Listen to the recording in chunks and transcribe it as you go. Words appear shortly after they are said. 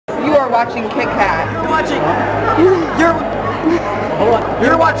are watching Kit Kat.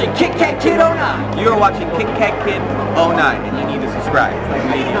 You're watching Kit Kat Kid 09. You're watching Kit Kat Kid 09, and you need to subscribe.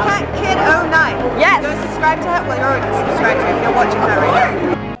 Kit Kat Kid 09. Yes. Go subscribe to it. Well, you're already subscribed to it if you're watching that right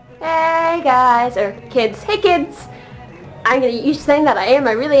now. Hey guys, or kids. Hey kids. I'm gonna use saying that. I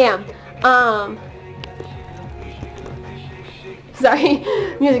really am. Sorry,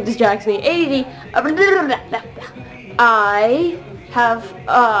 music distracts me. ADD. I have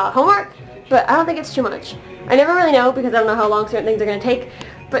homework, but I don't think it's too much. I never really know because I don't know how long certain things are gonna take.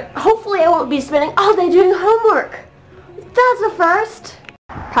 But hopefully I won't be spending all day doing homework. That's a first.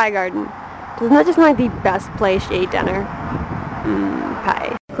 Pie Garden. Doesn't that just sound like the best place to eat dinner?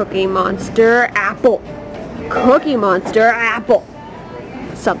 Pie. Cookie Monster apple. Cookie Monster apple.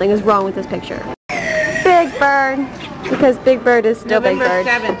 Something is wrong with this picture. Big Bird. Because Big Bird is still November Big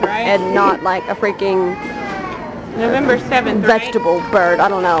Bird. 7th, right? And not like a freaking November 7th, vegetable bird. I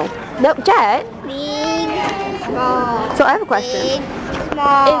don't know. No, Jet. Big, small. So I have a question. Big,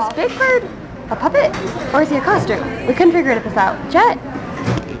 small. Is Big Bird a puppet or is he a costume? We couldn't figure this out. Jet,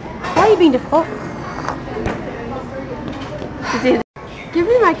 why are you being difficult? Give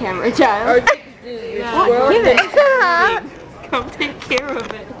me my camera, Jet. Give it. Come take care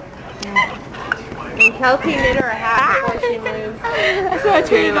of it. And Kelsey knit her a hat before she moves. So I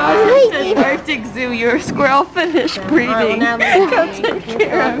turned it on and it says Arctic Zoo, your squirrel finished breeding. Come take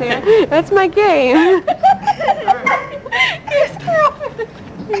care of it. That's my game. Your squirrel finished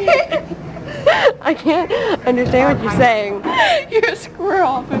breeding. I can't understand what you're saying. Your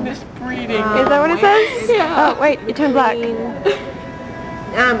squirrel finished breeding. Is that what it says? Yeah. Oh, wait, it turned black. No,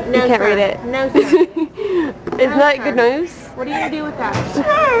 You can't read it. No, sir. Isn't that good news? What are you going to do with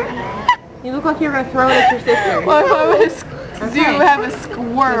that? You look like you're going to throw it at your sister. Well, if I Zoo have a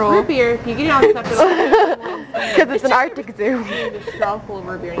squirrel. Root beer, if you get all this stuff, because it's an Arctic zoo. a straw full of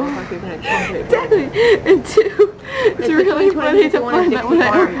root beer and you look like you're going to chomp it. And two, it's really funny to find that when I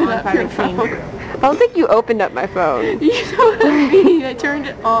opened up your phone. I don't think you opened up my phone. You know what I mean? I turned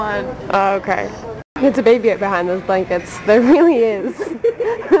it on. Oh, okay. It's a baby behind those blankets. There really is.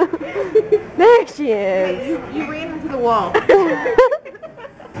 There she is. You ran into the wall.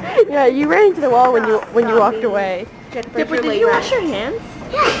 Yeah, you ran into the wall when you walked away. Dipper, did you wash your hands?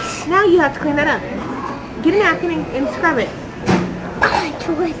 Yes. Now you have to clean that up. Get a napkin and scrub it.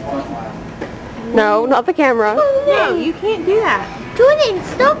 No, not the camera. No, you can't do that. Jordan,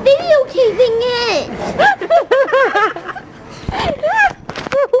 stop videotaping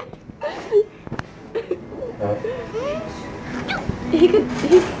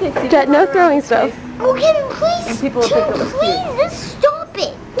He's 6. Jet, no throwing stuff. it. Okay, please. And people will think it was Please, just stop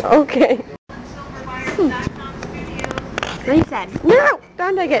it. Okay. What you said? No!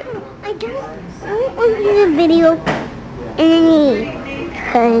 Don't take it. I don't want to do the video.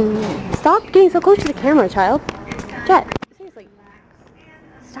 Anything. Stop getting so close to the camera, child. Jet. Seriously.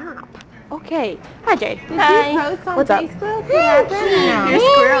 Stop. Okay. Hi, Jade. Hi. What's up? Facebook? What happened? Your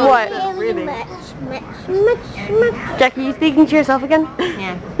squirrel What? is breathing. Jackie, you speaking to yourself again?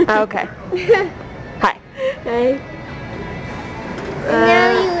 Yeah. Oh, okay. Hi. Hey.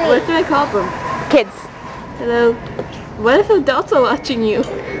 Now What should I call them? Kids. Hello. What if adults are watching you?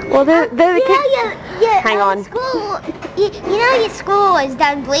 Well, they're the kids. Hang on. School, you know your school is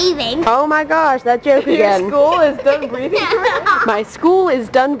done breathing. Oh my gosh, that joke Your again. school is done breathing for you? My school is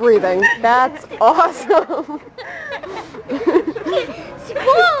done breathing. That's awesome.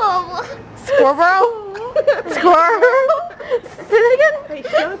 School. Squirrel? Squirrel? Say that again? Hey,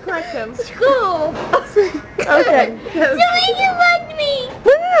 don't correct him. School. Okay. So when you bugged me.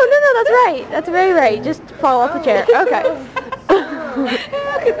 No, that's right. That's very right. Just fall off the chair. Okay. Look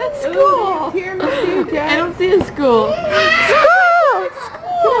at that school. I don't see a school. Squirrel!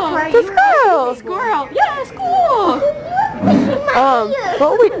 School. It's a squirrel. Squirrel. Yeah, school.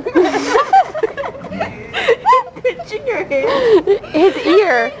 What we... Pinching your hand. His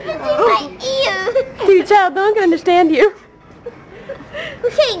ear. My ear. Dude, child, no one can understand you.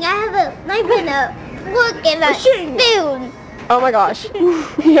 Okay, I have a knife and a fork and a spoon. Oh my gosh.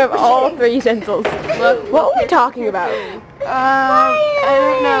 You have all 3 utensils. What were we talking about? I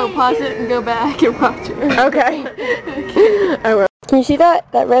don't know. Pause it and go back and watch it. Okay. I will. Can you see that?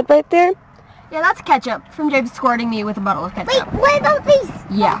 That red right there? Yeah, that's ketchup from James squirting me with a bottle of ketchup. Wait, what about this?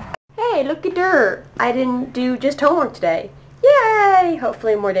 Yeah. Hey, look at her. I didn't do just homework today. Yay!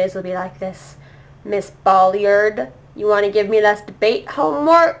 Hopefully more days will be like this. Miss Bolliard, you want to give me less debate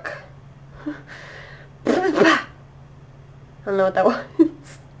homework? I don't know what that was.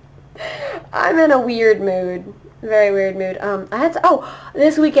 I'm in a weird mood. Very weird mood.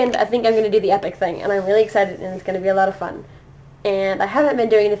 This weekend I think I'm going to do the epic thing, and I'm really excited, and it's going to be a lot of fun. And I haven't been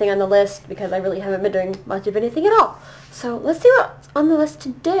doing anything on the list because I really haven't been doing much of anything at all. So let's see what's on the list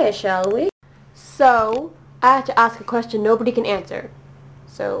today, shall we? So, I have to ask a question nobody can answer.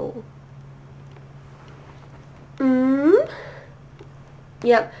 So,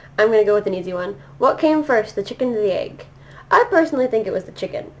 yep, I'm going to go with an easy one. What came first, the chicken or the egg? I personally think it was the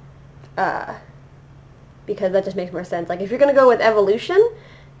chicken. Because that just makes more sense. Like, if you're going to go with evolution,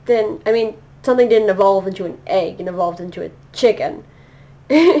 then, I mean, something didn't evolve into an egg, it evolved into a chicken.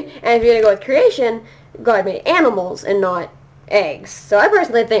 And if you're going to go with creation, God made animals and not eggs. So I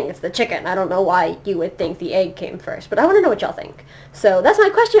personally think it's the chicken. I don't know why you would think the egg came first, but I want to know what y'all think. So that's my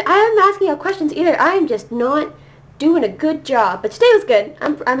question. I haven't been asking y'all questions either. I am just not doing a good job. But today was good.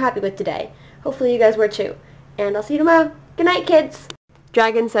 I'm happy with today. Hopefully you guys were too. And I'll see you tomorrow. Good night, kids.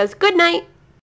 Dragon says good night.